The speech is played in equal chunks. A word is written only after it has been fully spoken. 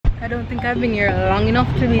I don't think I've been here long enough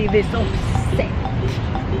to be this upset.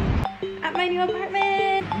 At my new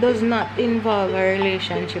apartment does not involve a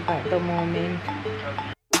relationship at the moment.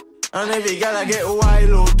 And every girl I get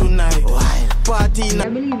wild out tonight. Party I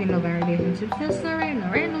believe in love and relationships. Just right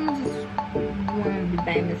now. Right now, I just want to be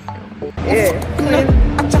by myself. Yeah.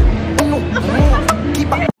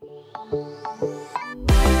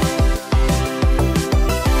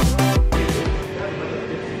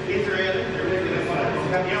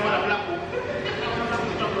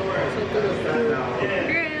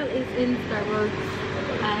 Girl is in Starbucks.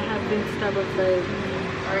 I have been Starbucks like,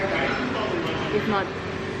 if not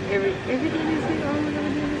every day this week, almost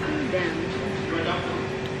every day this week. Damn.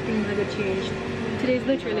 Things are gonna change. Today's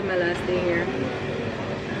literally my last day here.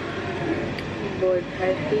 But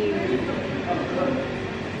I think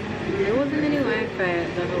there wasn't any Wi-Fi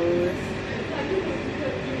at the house.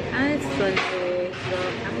 And it's Sunday, so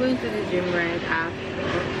I'm going to the gym right after.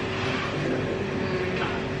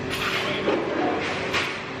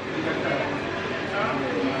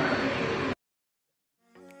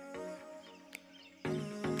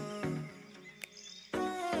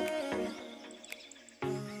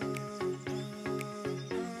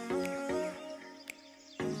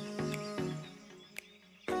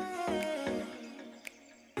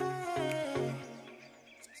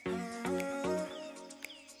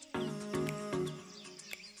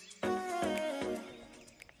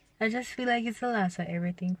 I just feel like it's the last of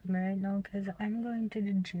everything for me right now because I'm going to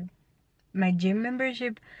the gym. My gym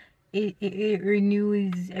membership, it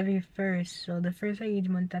renews every 1st. So the 1st of each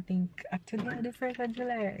month, I think, actually the 1st of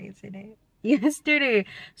July, yesterday. Yesterday.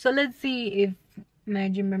 So let's see if my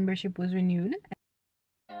gym membership was renewed.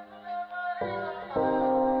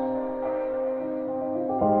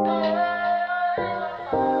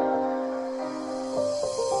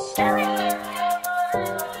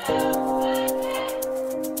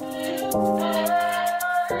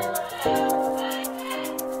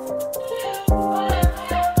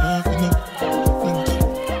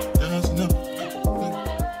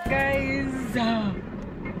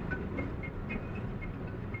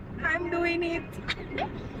 I'm doing it.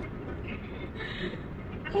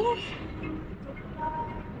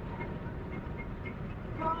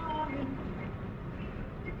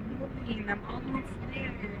 I'm almost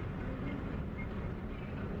there.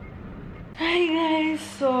 Hi guys,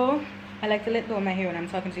 so I like to let go of my hair when I'm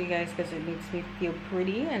talking to you guys because it makes me feel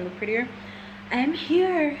pretty and look prettier. I'm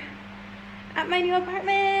here at my new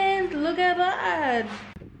apartment. Look at that.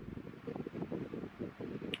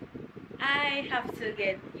 I have to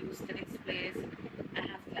get used to this place. I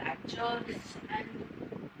have to adjust, and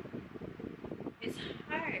it's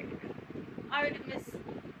hard. I already miss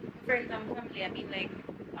friends and family. I mean, like,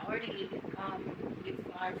 I already live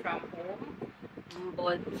far from home,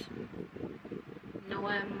 but now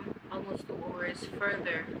I'm almost 2 hours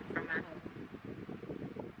further from my home.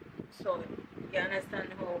 So you understand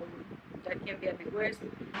how that can be a bit worse.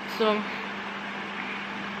 So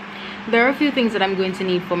there are a few things that I'm going to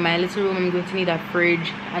need for my little room. I'm going to need a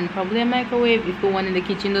fridge and probably a microwave if the one in the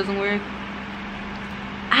kitchen doesn't work.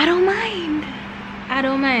 I don't mind. I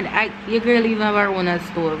don't mind. Your girl even have her own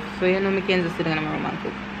stove, so you know me can just sit down in my room and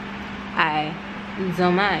cook. I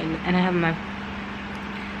don't mind. And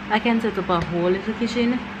I can set up a whole little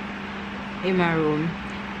kitchen in my room.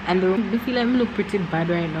 And the room, I feel like I look pretty bad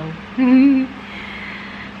right now.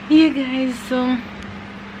 Yeah guys, so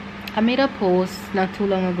I made a post not too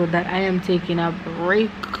long ago that I am taking a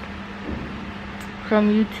break from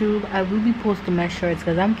YouTube. I will be posting my shorts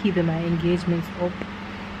because I'm keeping my engagements up,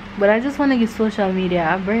 but I just want to give social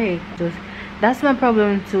media a break. That's my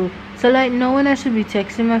problem too. So like now when I should be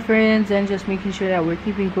texting my friends and just making sure that we're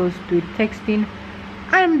keeping close to texting,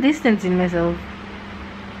 I'm distancing myself.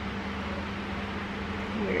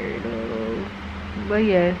 Weirdo. But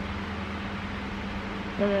yeah.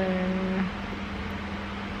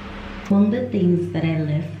 One of the things that I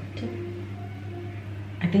left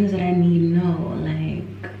are things that I need now, like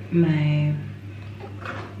my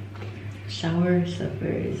shower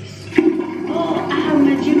slippers. Oh, I have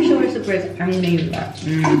my gym shower slippers. I'm gonna use that.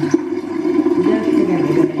 Definitely gonna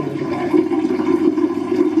use that.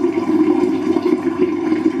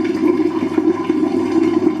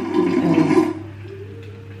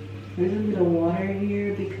 There's a bit of water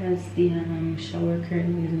here because the shower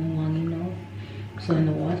curtain isn't long enough. So when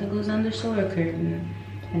the water goes on the shower curtain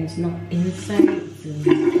and it's not inside, it's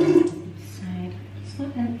outside. It's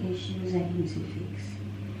not an issue, it's an easy fix.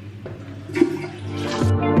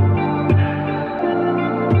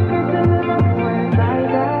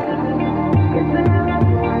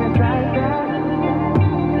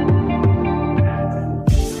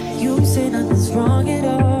 You say nothing's wrong at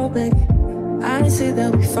all, I see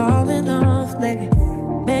that we falling off lately.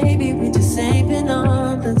 Maybe we just ain't been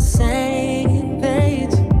on the same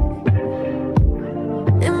page.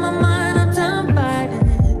 In my mind, I'm done fighting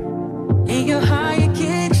it. In your heart, you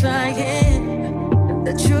keep trying.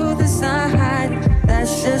 The truth is not hiding.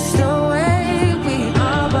 That's just the way we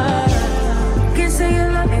are. But can't say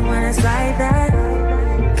you love me when it's like that.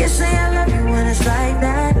 Can't say I love you when it's like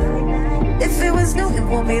that. If it was new, it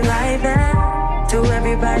won't be like that. To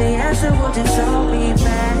everybody else, it would just all be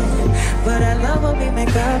bad. But I love when we make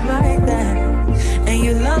up like that. And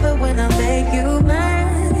you love it when I make you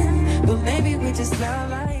mad. But maybe we just love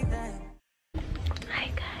like that.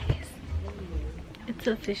 Hi guys. It's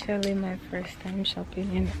officially my first time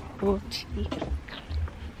shopping in Ochi.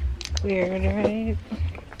 Weird, right?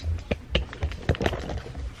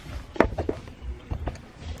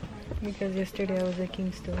 Because yesterday I was at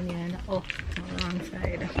Kingstonian. Oh, wrong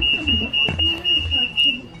side.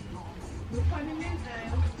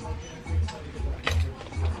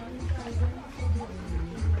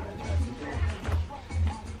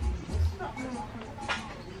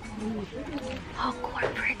 How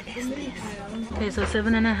corporate is this? Okay, so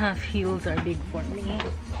 7.5 heels are big for me.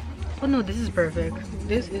 Oh no, this is perfect.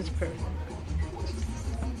 This is perfect.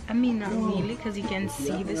 I mean, not really, because you can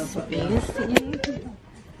see the space in it.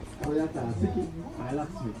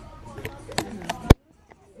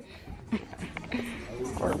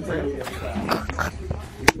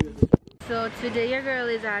 So today your girl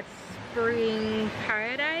is at Spring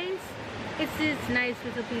Paradise. It's this nice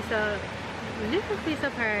little piece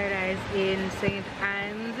of paradise in St.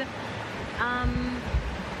 Anne's.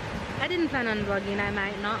 I didn't plan on vlogging. I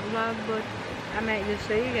might not vlog, but I might just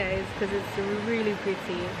show you guys because it's really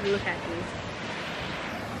pretty. Look at this.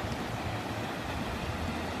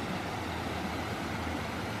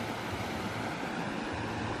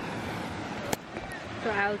 So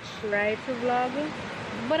I'll try to vlog,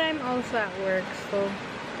 but I'm also at work, so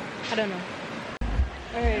I don't know.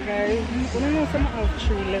 Alright guys, I don't know some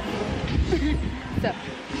tree left. So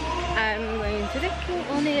I'm going to the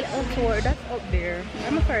only little tour that's up there.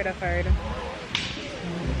 I'm afraid.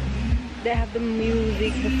 They have the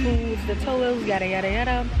music, the foods, the towels, yada yada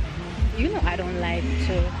yada. You know I don't like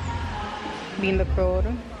to be in the crowd.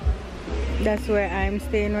 That's where I'm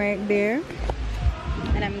staying right there.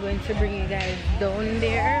 And I'm going to bring you guys down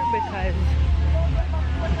there because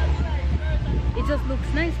it just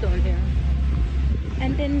looks nice down here.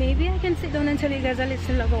 And then maybe I can sit down and tell you guys a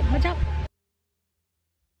little about my job.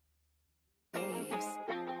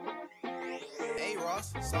 Hey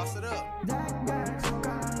Ross, sauce it up.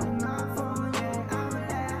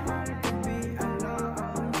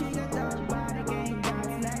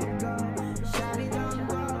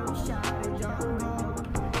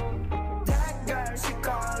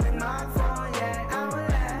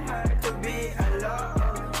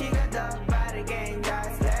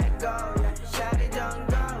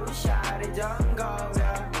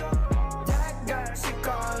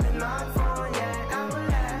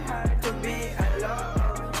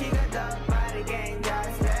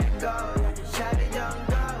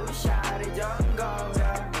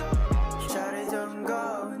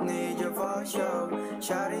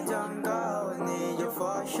 Shawty don't go, need you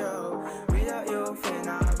for sure. Without you, feel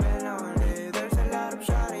not been lonely. There's a lot of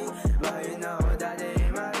shawty, but you know that they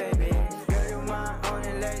ain't my baby. Girl, you my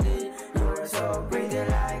only lady. You are so pretty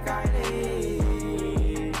like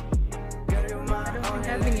Kylie. Girl, you my only lady.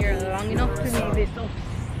 I've been here long enough to make this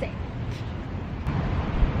upset.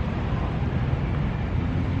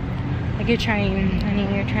 Like you're trying, honey,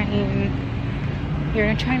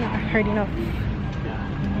 you're trying not hard enough.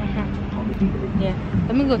 Yeah,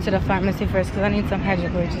 let me go to the pharmacy first because I need some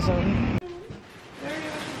hydrocortisone.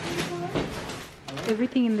 So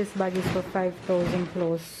everything in this bag is for 5,000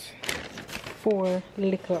 plus 4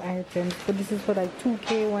 little items. So this is for like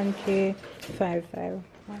 2K, 1K, 5.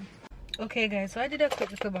 Okay guys, so I did a quick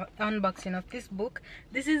little unboxing of this book.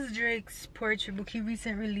 This is Drake's poetry book. He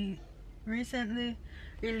recently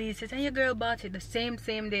released it, and your girl bought it the same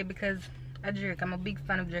day because of Drake. I'm a big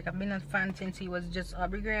fan of Drake. I've been a fan since he was just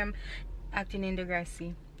Aubrey Graham acting in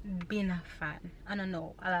Degrassi. Been a fan, I don't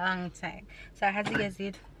know, a long time. So I had to get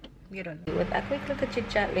it. You don't know. With a quick little chit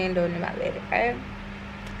chat laying down in my bed, right?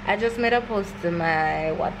 I just made a post to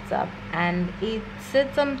my WhatsApp and it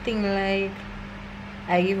said something like,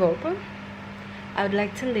 I give up. I would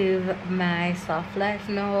like to live my soft life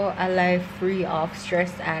now, a life free of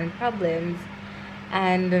stress and problems.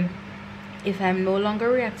 And if I'm no longer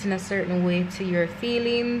reacting a certain way to your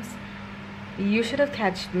feelings, you should have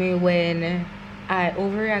catched me when I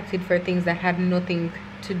overreacted for things that had nothing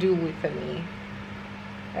to do with me.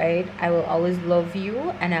 right? I will always love you,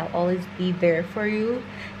 and I'll always be there for you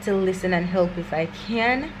to listen and help if I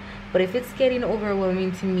can. But if it's getting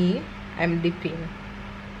overwhelming to me, I'm dipping.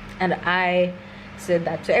 And I said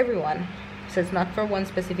that to everyone. So it's not for one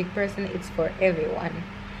specific person, it's for everyone.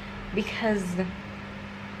 Because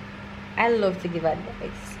I love to give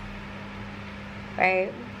advice,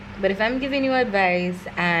 right? But if I'm giving you advice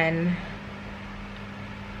and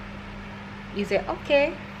you say,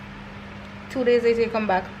 okay, 2 days later you come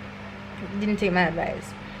back, didn't take my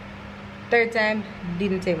advice. Third time,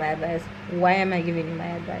 didn't take my advice. Why am I giving you my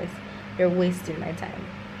advice? You're wasting my time.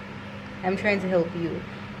 I'm trying to help you.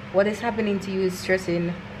 What is happening to you is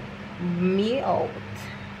stressing me out,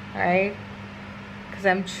 right? Because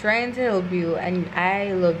I'm trying to help you, and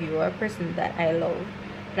I love you. You're a person that I love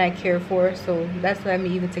and I care for. So that's why I'm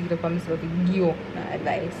even taking it upon myself to give you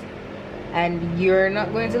advice. And you're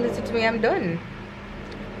not going to listen to me. I'm done.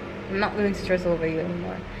 I'm not going to stress over you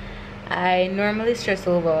anymore. I normally stress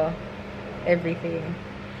over everything.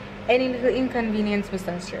 Any little inconvenience,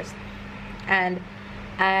 Mr. Stress. And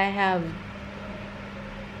I have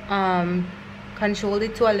controlled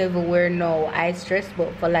it to a level where no, I stress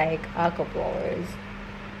but for like a couple hours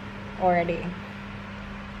already.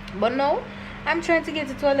 But no, I'm trying to get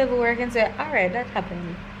it to a level where I can say, alright, that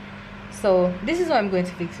happened. So this is how I'm going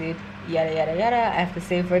to fix it. Yada yada yada. I have to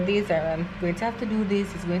save for this, or I'm going to have to do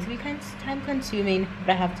this. It's going to be kind of time consuming,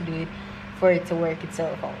 but I have to do it for it to work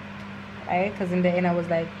itself out, right? Because in the end I was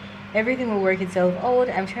like, everything will work itself out.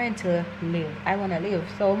 I'm trying to live. I want to live.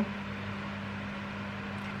 So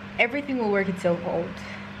everything will work itself out,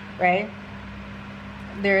 right?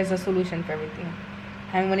 There is a solution for everything.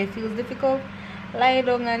 And when it feels difficult, lie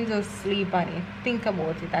down and just sleep on it. Think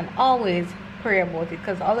about it and always pray about it,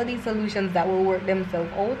 because all of these solutions that will work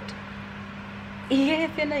themselves out, yeah,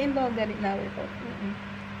 if you're not involved, that it not work out.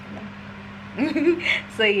 No.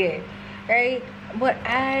 So yeah, right? But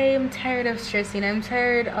I'm tired of stressing. I'm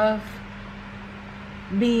tired of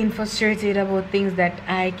being frustrated about things that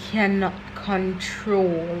I cannot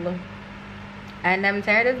control, and I'm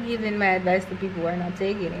tired of giving my advice to people who are not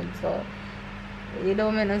taking it. So it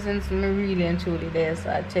don't make no sense to me really and truly there.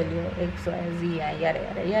 So I tell you X, Y, Z and yada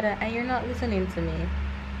yada yada, and you're not listening to me.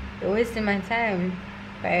 You're wasting my time,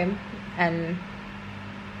 right? And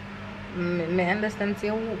I understand,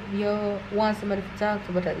 so you want somebody to talk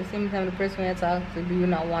to, but at the same time the person you talk to, do you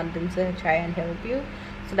not want them to try and help you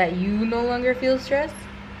so that you no longer feel stressed?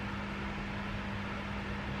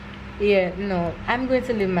 Yeah, no, I'm going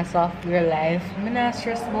to live my software life. I'm not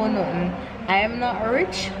stressed about nothing. I am not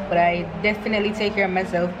rich, but I definitely take care of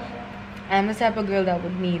myself. I'm the type of girl that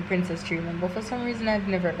would need princess treatment, but for some reason I've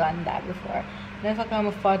never gotten that before. And if I'm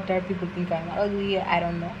a fat or people think I'm ugly, I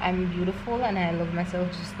don't know. I'm beautiful and I love myself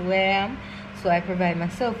just the way I am. So I provide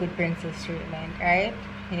myself with princess treatment, right?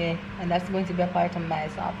 Yeah, and that's going to be a part of my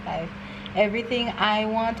soft life. Everything I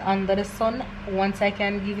want under the sun, once I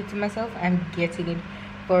can give it to myself, I'm getting it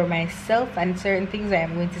for myself, and certain things I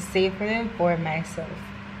am going to save for them for myself.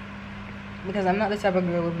 Because I'm not the type of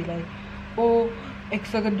girl who will be like, oh,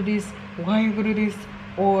 X are gonna do this, why you gonna do this,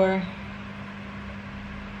 or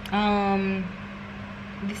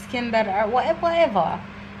this can that, or whatever.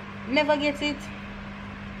 Never get it.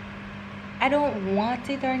 I don't want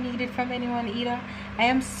it or need it from anyone either. I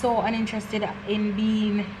am so uninterested in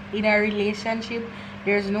being in a relationship.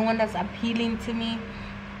 There's no one that's appealing to me.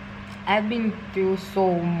 I've been through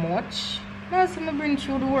so much. Now I'm been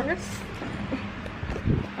through the worst.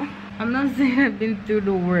 I'm not saying I've been through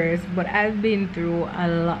the worst, but I've been through a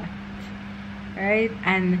lot, right?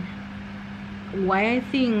 And why I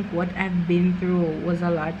think what I've been through was a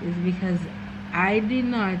lot is because I did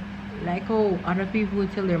not, like how other people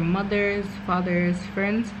would tell their mothers, fathers,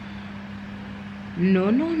 friends, no,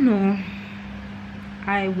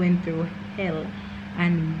 I went through hell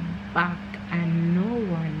and back, and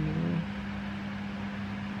no one knew.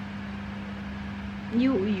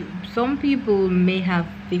 Some people may have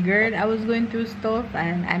figured I was going through stuff,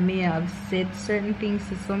 and I may have said certain things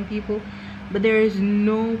to some people, but there is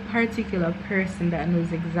no particular person that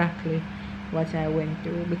knows exactly what I went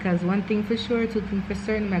through. Because one thing for sure, two things for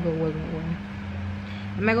certain, I got hold my own.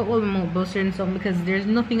 I'm gonna hold my mouth about certain something, because there's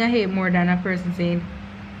nothing I hate more than a person saying,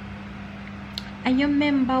 and you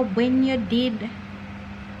remember when you did.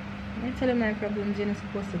 I tell them my problems, you're not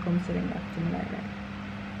supposed to come to them back to me like that.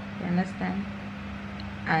 You understand?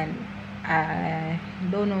 And I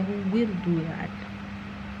don't know who will do that,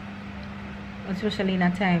 especially in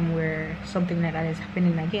a time where something like that is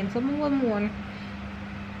happening again. So more,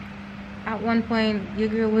 at one point your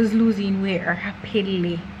girl was losing weight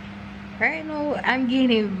rapidly, Right now I'm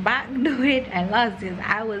getting back to it. I lost it.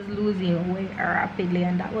 I was losing weight rapidly,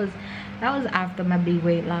 and that was after my big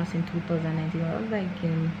weight loss in 2019. I was like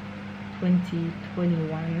in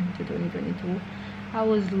 2021 to 2022. I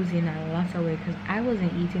was losing a lot of weight because I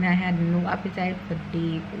wasn't eating. I had no appetite for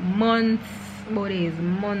days, months,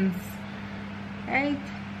 months. Right?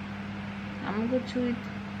 I'm gonna go through it.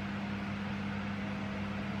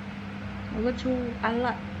 I'm gonna go through a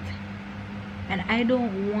lot. And I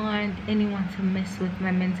don't want anyone to mess with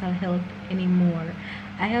my mental health anymore.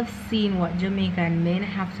 I have seen what Jamaican men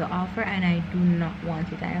have to offer, and I do not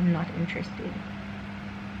want it. I am not interested.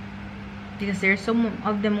 Because there's some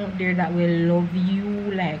of them out there that will love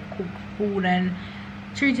you, like cook food and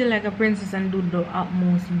treat you like a princess and do the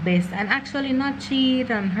utmost best, and actually not cheat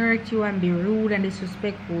and hurt you and be rude and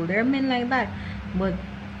disrespectful. There are men like that, but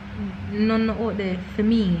none out there for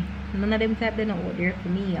me. None of them type they're not out there for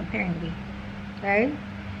me, apparently. Right?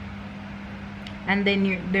 And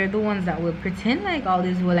then they're the ones that will pretend like all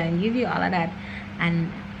this will and give you all of that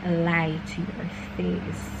and lie to your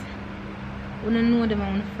face. When I know them, I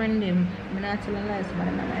want to friend them. I'm not telling lies, but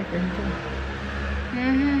I'm not my friend too.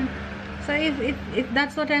 So if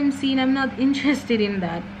that's what I'm seeing, I'm not interested in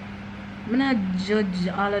that. I'm not judge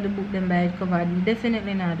all of the book them by its cover.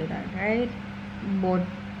 Definitely not do that, right? But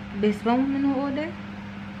this one woman know out there,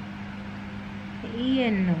 yeah,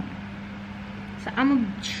 no. So I'm gonna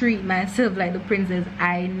treat myself like the princess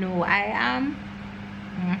I know I am.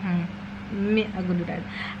 Me, I go do that.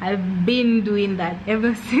 I've been doing that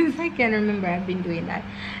ever since I can remember. I've been doing that,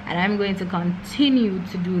 and I'm going to continue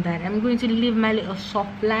to do that. I'm going to live my little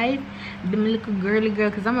soft life, the little girly girl,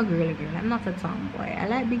 because I'm a girly girl. I'm not a tomboy. I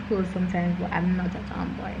like big clothes sometimes, but I'm not a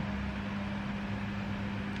tomboy.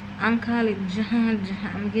 And call it Judge.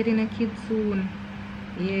 I'm getting a kid soon.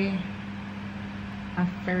 Yeah, a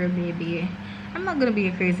fur baby. I'm not gonna be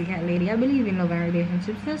a crazy cat lady. I believe in love and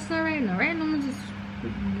relationships. That's not right now. Right now, I'm just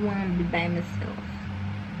want to be by myself.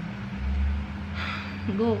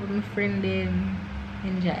 Go with my friend and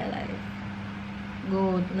enjoy life.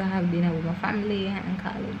 Go to have dinner with my family and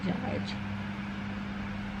call it George.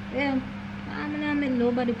 Yeah, I'm not make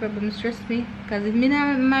nobody problem stress me. Because if me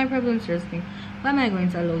not my problem stress me, why am I going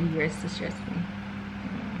to allow yours to stress me?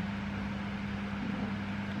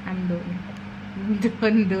 I'm done.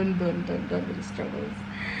 Done with the struggles.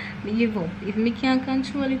 Me give up. If me can't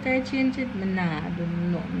control it or change it, me nah do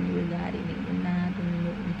nothing regarding it. Me nah do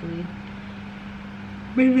nothing to it.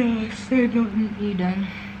 Me nah say nothing either.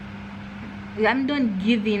 I'm done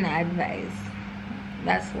giving advice.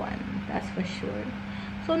 That's one. That's for sure.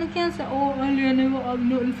 So you can't say, oh, I never have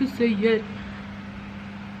nothing to say yet.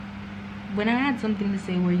 When I had something to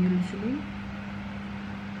say, were you listening?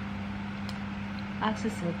 Ask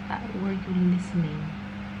yourself that. Were you listening?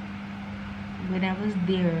 When I was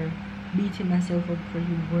there beating myself up for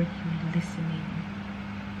you, were you listening?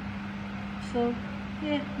 So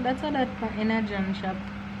yeah, that's all that in a jam shop.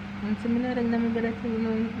 And so me know that I'm better to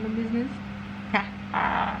know my business.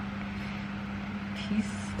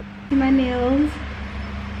 Peace. My nails.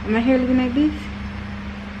 Am my hair looking like this?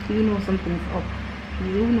 You know something's up.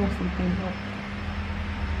 You know something's up.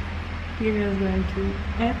 Your girl's going to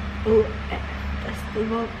FOF,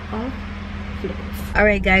 Festival of Floats.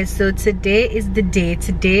 Alright guys, so today is the day.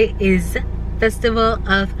 Today is Festival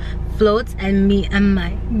of Floats, and me and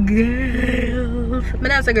my girls, but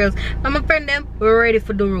not the girls, I'm a friend them, we're ready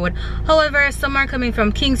for the road. However, some are coming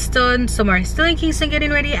from Kingston, some are still in Kingston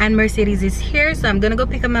getting ready, and Mercedes is here, so I'm gonna go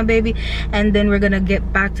pick up my baby, and then we're gonna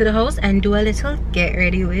get back to the house and do a little get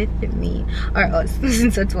ready with me or us.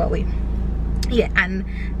 Since that's what we, yeah. And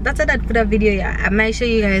that's that for that video. Yeah, I might show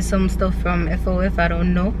you guys some stuff from FOF. I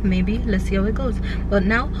don't know, maybe, let's see how it goes. But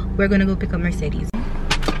now we're gonna go pick up Mercedes.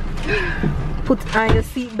 Put on your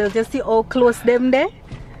seatbelt. You see how close them there?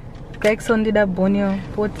 Like son did a bun your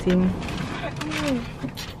poor thing.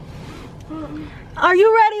 Are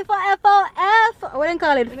you ready for FOF? What do you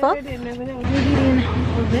call it? FOF?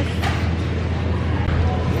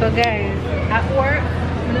 So guys, at work, I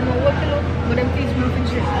don't know what to look, but them teach me to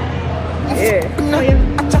shit. Yeah. Oh, yeah.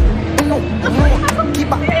 Keep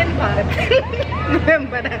up. The end part.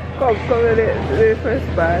 Remember that. Come to the first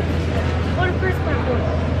part. Oh, the first part was.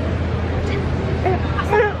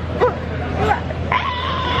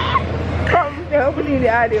 Come, they're opening the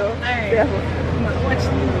audio. Alright. Watch.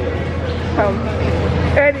 Come.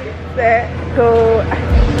 Ready, set, go.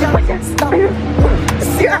 Stop.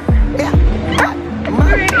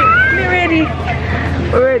 Me ready.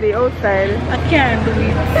 We're ready, outside. I can't do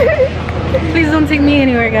it. Please don't take me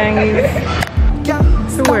anywhere, guys.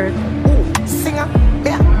 The word.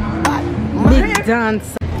 Big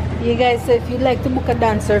dance. You guys, so if you'd like to book a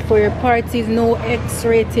dancer for your parties, no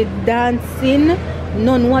X-rated dancing,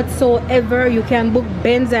 none whatsoever. You can book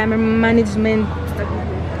Benz. I'm a management,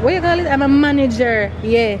 what you call it? I'm a manager,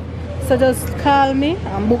 yeah. So just call me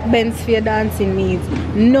and book Benz for your dancing needs.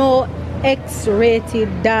 No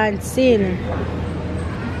X-rated dancing.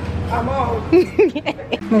 I'm out.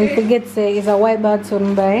 Don't forget, say it's a white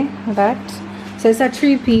bottom by that. So it's a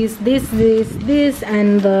 3-piece. This,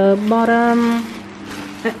 and the bottom.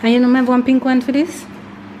 And you know, I have one pink one for this.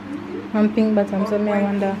 One pink bottom. So I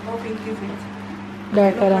wonder. How pink is it?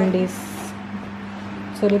 Darker than this.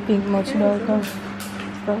 So the pink much darker.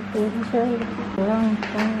 Stop it. Long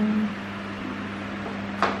time.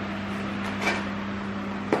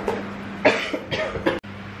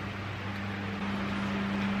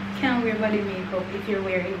 Can't wear body makeup if you're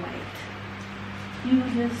wearing white. You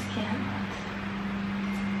just cannot.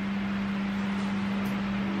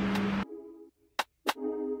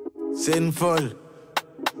 Sinful.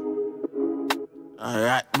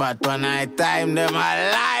 Alright, but when I time them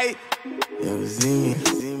I lie. You see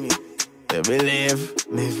me, they believe,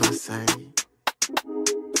 never sorry.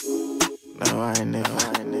 No, I never.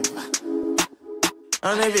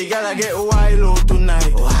 And if you gotta get wild out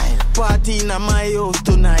tonight, party in my house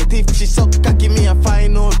tonight. If she suck, give me a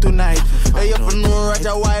fine out tonight. Hey, you for no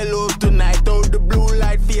Roger wild out tonight. Out the blue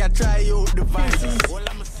light, for try out the vibes.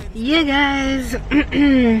 Yeah, guys.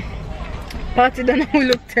 Party done. We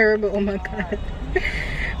look terrible. Oh my god.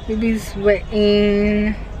 We be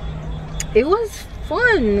sweating. It was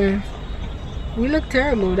fun. We look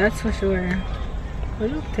terrible, that's for sure. We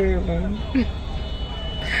look terrible.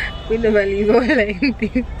 We never leave our like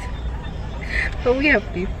this. But we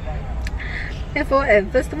happy.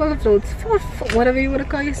 FOF, Festival of Floats, whatever you want to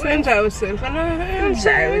call yourself. Enjoy yourself.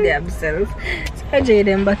 Enjoy with themselves. So I enjoy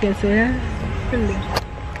them back in, so yeah.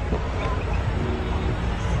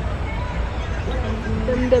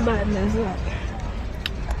 The badness.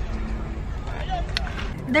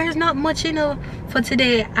 There's not much, you know, for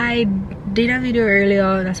today. I did a video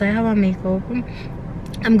earlier, that's why I have my makeup.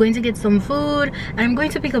 I'm going to get some food. I'm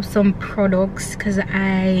going to pick up some products because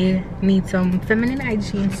I need some feminine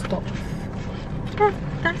hygiene stuff. Yeah,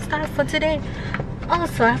 that's that for today.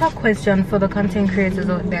 Also, I have a question for the content creators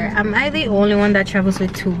out there. Am I the only one that travels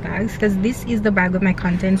with 2 bags? Because this is the bag with my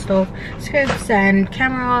content stuff, scripts and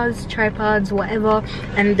cameras, tripods, whatever,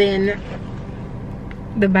 and then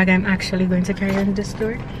the bag I'm actually going to carry in the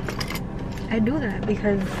store. I do that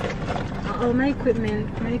because all my equipment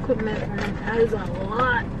has a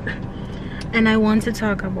lot, and I want to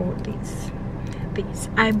talk about this.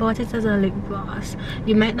 I bought it as a lip gloss.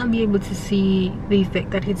 You might not be able to see the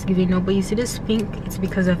effect that it's giving now, but you see this pink, it's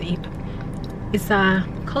because of it. It's a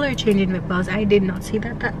color changing lip gloss. I did not see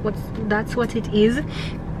that's what it is,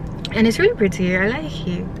 and it's really pretty. I like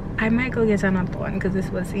it. I might go get another one because this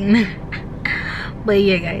was in. But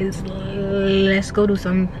yeah, guys, let's go do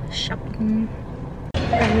some shopping.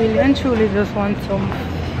 I really and truly just want some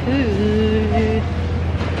food.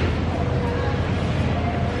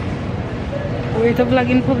 We're to vlog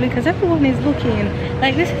in public because everyone is looking.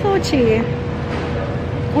 Like, this is OG.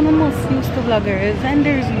 One of the most used to vloggers, and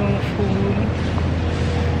there's no food.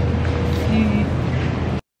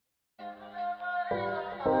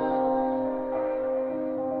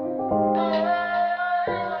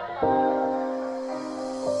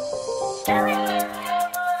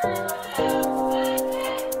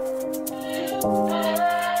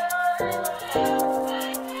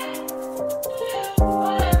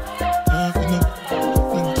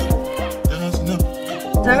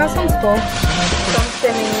 I got some stuff, some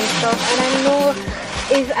feminine stuff, and I know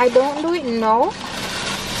if I don't do it now,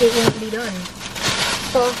 it won't be done.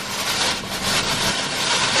 So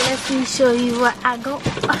let me show you what I got.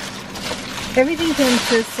 Everything came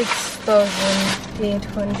to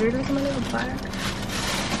 6,800 or something like that.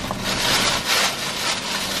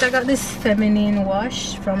 So I got this feminine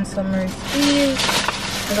wash from Summer's Eve.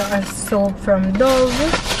 I got a soap from Dove.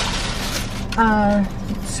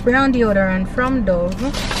 Spray on deodorant from Dove.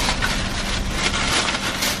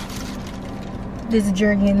 This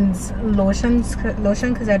Jergens lotion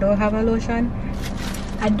because I don't have a lotion.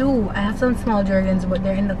 I have some small Jergens, but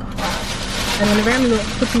they're in the car. And whenever I'm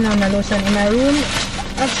putting on my lotion in my room,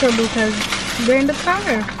 that's true because they're in the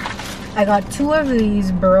car. I got 2 of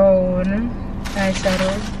these brown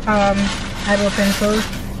eyeshadows, eyebrow pencils,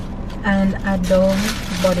 and a Dove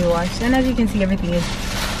body wash. And as you can see, everything is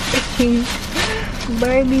pink.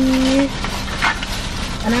 Barbie,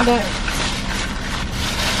 and I got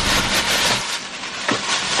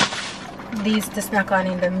these to snack on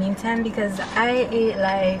in the meantime because I ate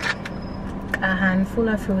like a handful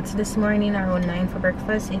of fruits this morning around 9 for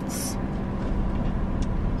breakfast. It's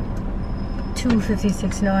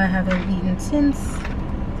 2:56 now. I haven't eaten since.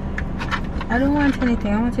 I don't want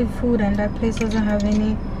anything. I wanted food and that place doesn't have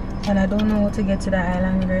any, and I don't know how to get to the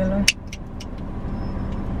Island Grill.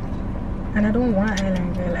 And I don't want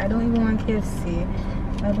Island Grill. I don't even want KFC.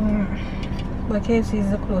 I don't, but KFC is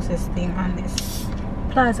the closest thing on this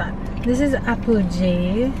plaza. This is Apple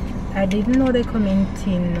J. I didn't know they come in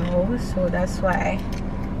tin now, so that's why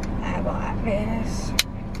I bought this.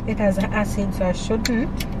 It has acid, so I shouldn't.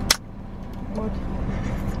 But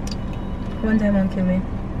one time won't kill me.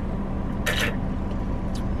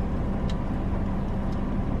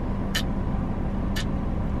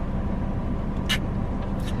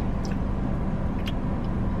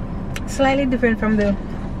 Slightly different from the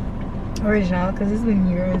original because it's been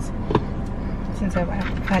years since I've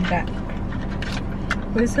had that,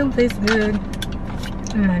 but it still tastes good.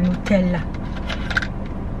 My Nutella.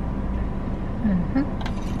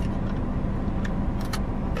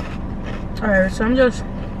 Alright, so I'm just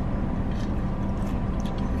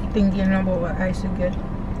thinking about what I should get.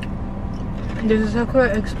 There's a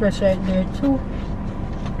Sakura Express right there too.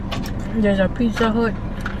 There's a Pizza Hut.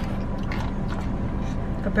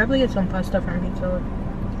 I'll probably get some pasta from Pizza Hut.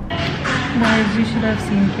 Guys, you should have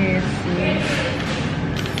seen KFC.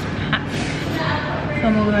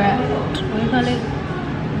 From over at, what do you call it?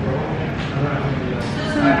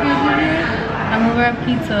 I'm over at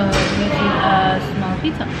Pizza Hut, which is a small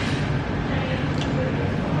pizza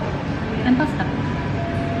and pasta.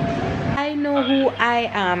 I know who I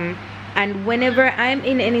am, and whenever I'm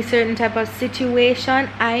in any certain type of situation,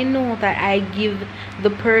 I know that I give the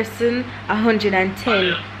person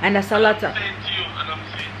 110, and that's a lot of.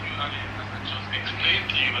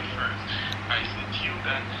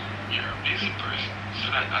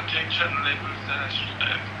 Attention levels that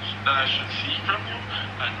I should see from you,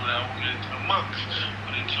 I know I won't get to the max,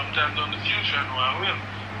 but then sometimes in the future I know I will,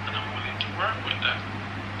 and I'm willing to work with that.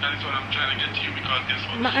 That is what I'm trying to get to you, because this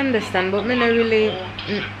one I understand, but me not really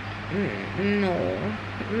no,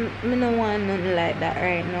 me no want nothing like that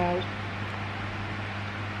right now.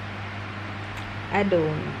 I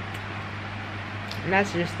don't.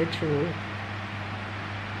 That's just the truth.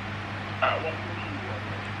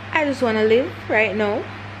 I just want to live right now,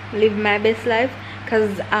 live my best life,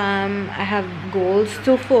 because I have goals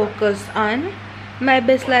to focus on. My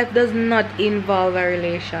best life does not involve a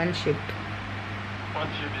relationship.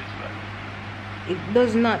 What's your best life? It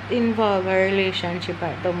does not involve a relationship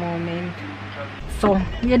at the moment. So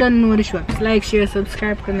you don't know the shops. Like, share,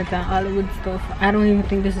 subscribe, comment, and all the good stuff. I don't even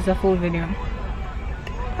think this is a full video.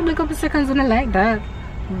 Probably a couple seconds when I like that.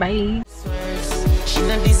 Bye. She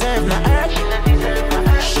not deserve my earth.